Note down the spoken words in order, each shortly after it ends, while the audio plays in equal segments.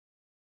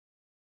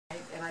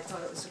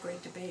thought it was a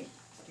great debate.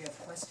 Do you have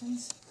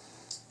questions?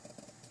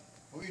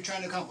 What were you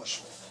trying to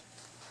accomplish?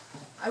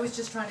 I was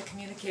just trying to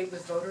communicate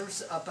with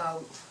voters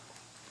about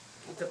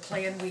the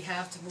plan we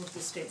have to move the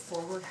state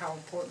forward, how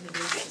important it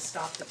is to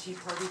stop the Tea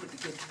Party to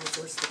begin to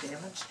reverse the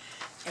damage,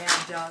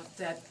 and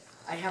that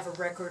I have a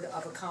record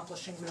of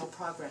accomplishing real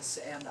progress,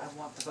 and I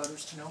want the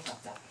voters to know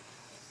about that.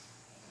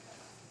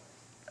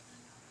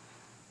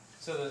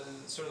 So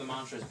sort of the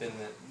mantra has been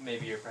that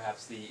maybe you're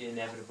perhaps the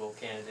inevitable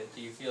candidate.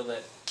 Do you feel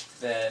that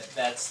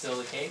that's still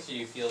the case, or do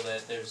you feel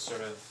that there's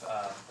sort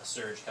of a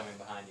surge coming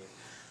behind you?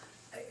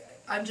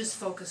 I'm just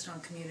focused on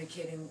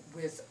communicating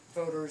with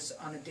voters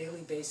on a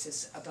daily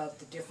basis about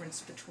the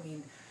difference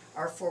between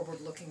our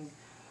forward-looking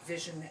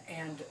vision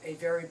and a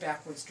very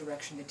backwards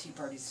direction the Tea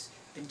Party's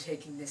been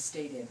taking this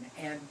state in.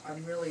 And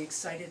I'm really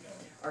excited.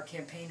 Our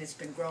campaign has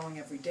been growing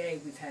every day.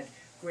 We've had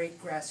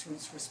great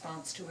grassroots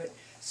response to it.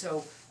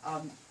 So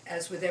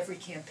as with every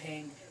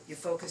campaign, you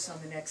focus on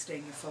the next day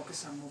and you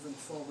focus on moving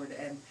forward.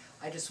 And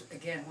I just,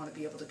 again, want to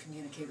be able to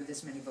communicate with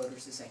as many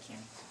voters as I can.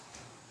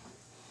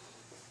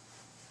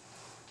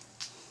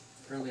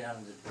 Early on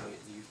in the debate,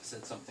 you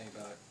said something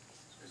about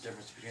the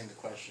difference between the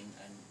question,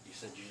 and you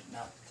said you did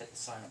not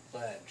sign a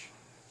pledge.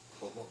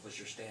 But what was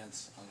your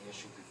stance on the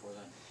issue before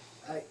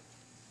then?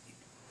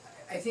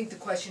 I think the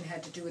question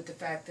had to do with the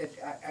fact that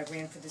I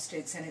ran for the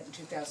state senate in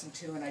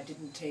 2002, and I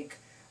didn't take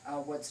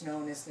what's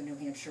known as the New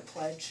Hampshire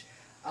pledge.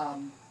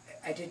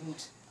 I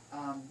didn't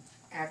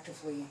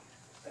actively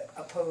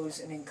oppose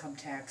an income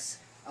tax,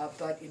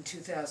 but in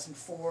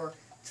 2004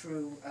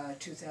 through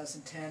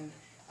 2010,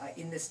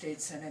 in the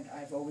state senate,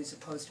 I've always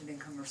opposed an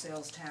income or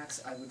sales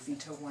tax. I would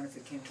veto one if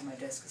it came to my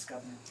desk as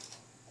governor.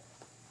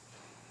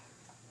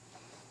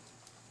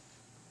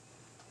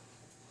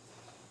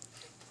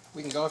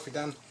 We can go if you're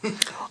done.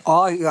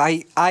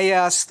 I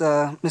asked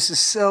Mrs.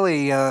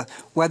 Silly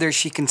whether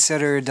she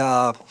considered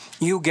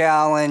Hugh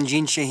Gallen,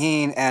 Jean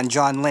Shaheen, and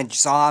John Lynch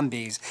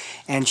zombies,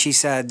 and she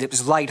said it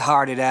was a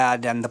lighthearted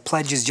ad and the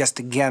pledge is just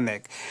a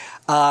gimmick.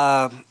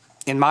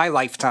 In my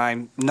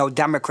lifetime, no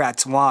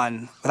Democrats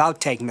won without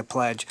taking the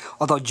pledge,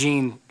 although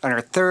Jean on her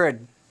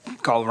third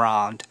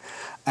go-round.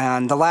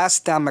 And the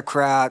last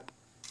Democrat,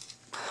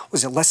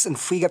 was it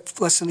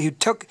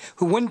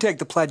who wouldn't take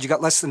the pledge, you got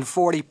less than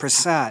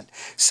 40%.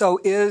 So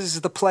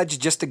is the pledge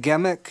just a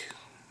gimmick?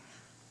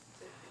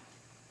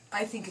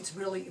 I think it's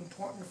really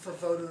important for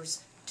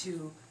voters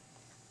to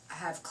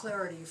have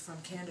clarity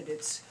from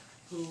candidates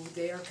who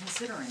they are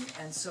considering.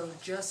 And so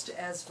just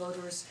as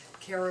voters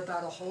care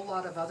about a whole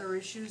lot of other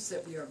issues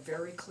that we are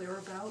very clear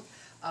about,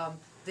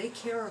 they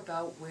care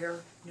about where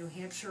New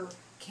Hampshire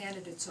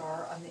candidates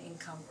are on the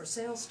income or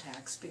sales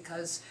tax,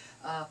 because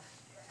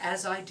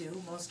as I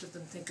do, most of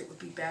them think it would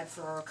be bad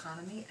for our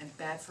economy and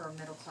bad for our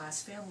middle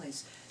class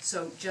families.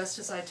 So just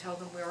as I tell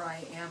them where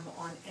I am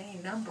on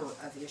any number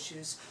of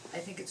issues, I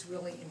think it's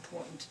really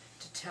important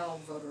to tell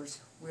voters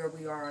where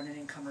we are on an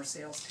income or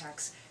sales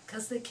tax,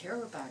 because they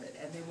care about it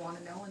and they want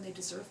to know and they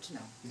deserve to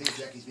know. You think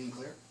Jackie's being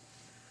clear?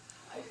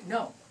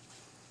 No.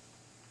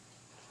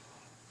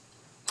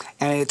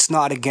 And it's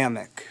not a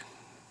gimmick,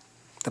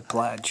 the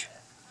pledge.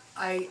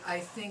 I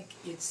think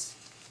it's,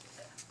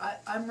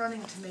 I'm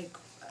running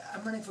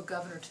for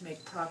governor to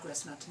make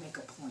progress, not to make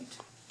a point.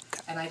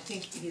 And I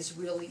think it is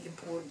really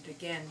important,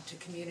 again, to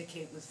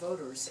communicate with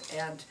voters.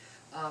 And,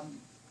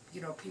 you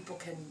know, people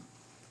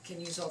can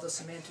use all the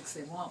semantics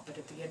they want, but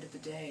at the end of the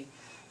day,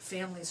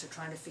 families are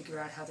trying to figure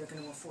out how they're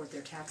going to afford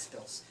their tax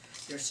bills.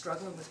 They're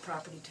struggling with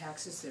property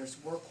taxes.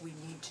 There's work we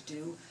need to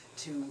do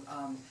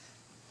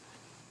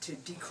to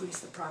decrease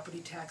the property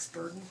tax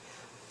burden.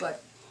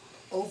 But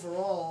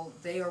overall,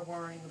 they are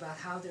worrying about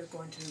how they're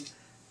going to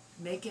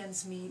make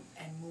ends meet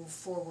and move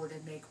forward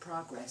and make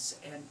progress.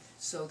 And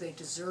so they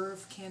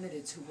deserve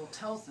candidates who will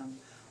tell them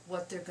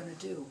what they're going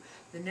to do.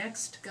 The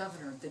next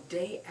governor, the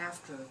day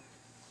after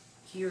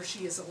he or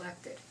she is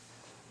elected,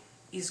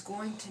 is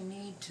going to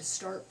need to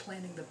start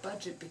planning the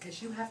budget,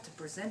 because you have to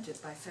present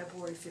it by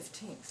February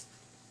 15th.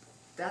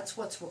 That's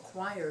what's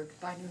required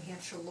by New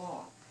Hampshire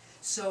law.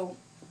 So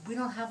we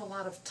don't have a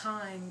lot of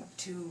time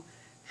to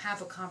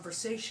have a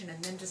conversation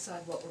and then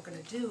decide what we're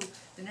going to do.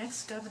 The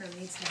next governor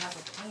needs to have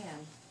a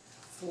plan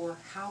for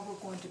how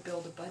we're going to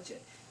build a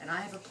budget. And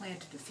I have a plan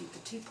to defeat the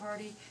Tea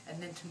Party,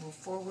 and then to move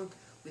forward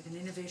with an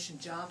innovation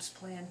jobs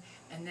plan,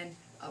 and then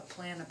a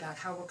plan about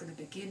how we're going to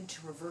begin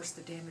to reverse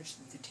the damage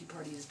that the Tea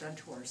Party has done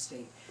to our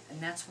state.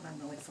 And that's what I'm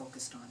really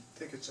focused on. I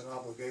think it's an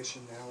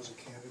obligation now as a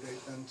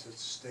candidate then to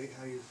state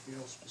how you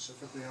feel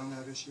specifically on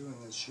that issue,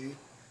 and is she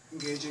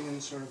engaging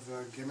in sort of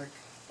a gimmick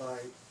by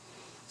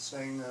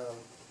saying,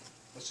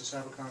 let's just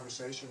have a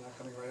conversation, not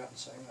coming right out and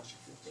saying how she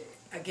feels?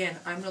 Again,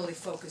 I'm really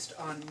focused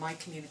on my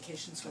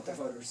communications with the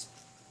voters.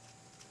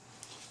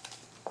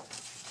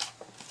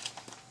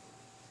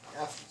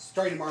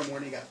 Starting tomorrow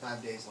morning, you got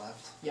 5 days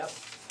left. Yep.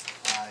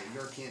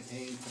 Your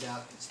campaign put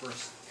out its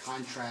first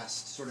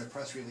contrast sort of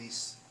press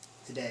release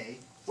today.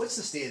 What's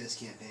the state of this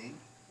campaign?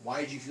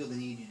 Why did you feel the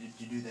need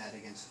to do that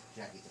against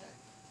Jackie today?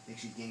 Think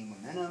she's gaining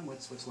momentum?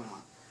 What's going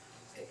on?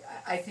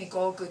 I think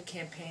all good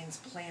campaigns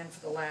plan for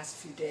the last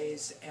few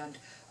days, and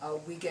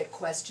we get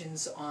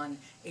questions on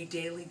a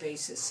daily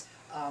basis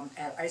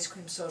at ice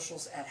cream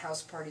socials, at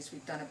house parties.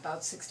 We've done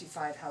about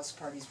 65 house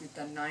parties. We've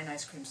done 9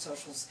 ice cream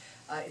socials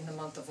in the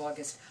month of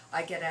August.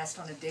 I get asked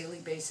on a daily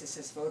basis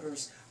as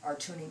voters are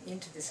tuning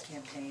into this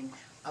campaign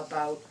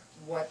about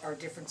what our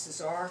differences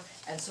are,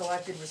 and so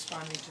I've been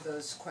responding to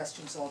those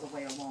questions all the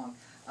way along.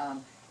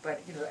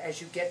 But you know,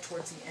 as you get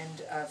towards the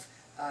end of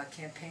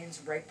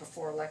campaigns, right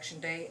before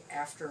Election Day,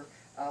 after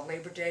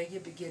Labor Day, you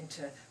begin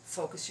to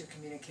focus your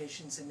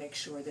communications and make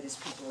sure that as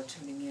people are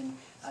tuning in,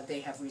 they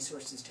have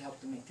resources to help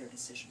them make their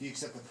decision. Do you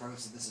accept the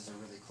premise that this is a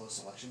really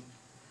close election?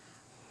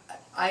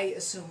 I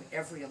assume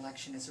every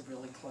election is a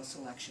really close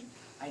election.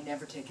 I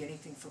never take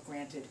anything for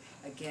granted.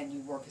 Again, you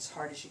work as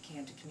hard as you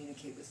can to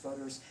communicate with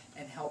voters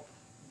and help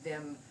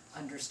them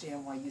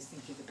understand why you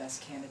think you're the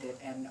best candidate,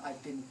 and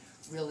I've been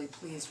really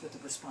pleased with the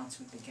response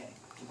we've been getting.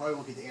 I probably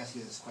won't get to ask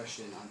you this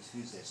question on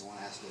Tuesday, so I want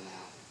to ask you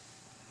now.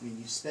 I mean,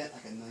 you spent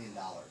like $1 million,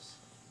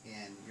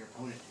 and your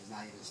opponent has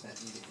not even spent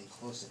anything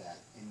close to that,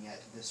 and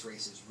yet this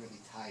race is really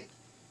tight.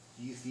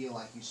 Do you feel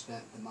like you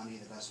spent the money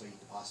the best way you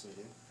could possibly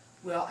do?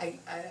 Well,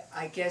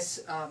 I guess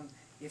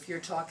if you're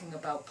talking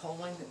about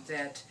polling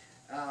that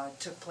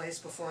took place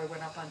before I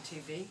went up on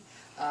TV,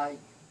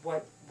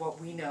 what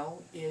we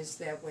know is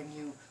that when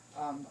you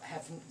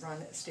haven't run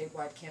a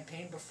statewide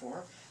campaign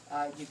before,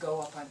 you go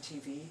up on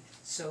TV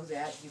so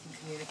that you can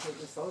communicate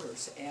with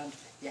voters, and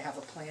you have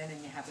a plan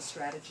and you have a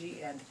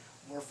strategy, and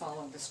we're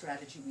following the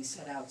strategy we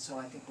set out, so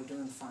I think we're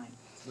doing fine.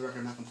 For the record,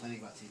 I'm not complaining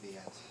about TV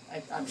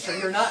ads. I'm sure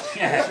you're not.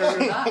 I'm sure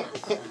you're not.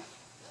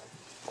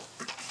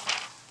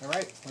 All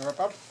right, we're wrap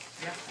up.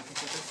 Yeah, I think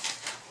we're good.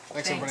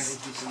 Thanks, everybody.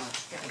 Thank you so much.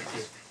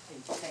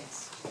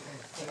 Thanks.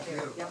 Thank Take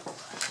care. you. Yep.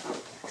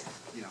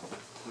 You know,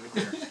 look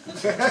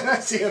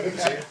at see you.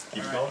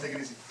 Keep All right, going. take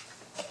it easy.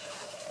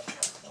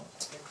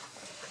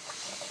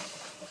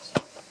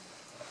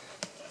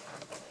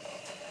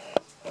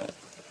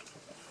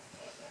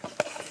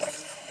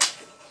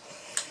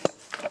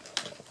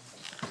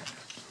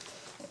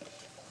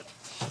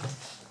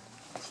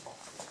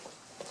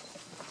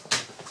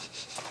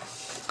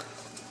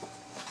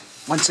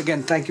 Once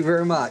again, thank you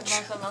very much.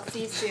 Welcome, I'll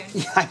see you soon.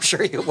 Yeah, I'm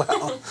sure you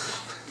will.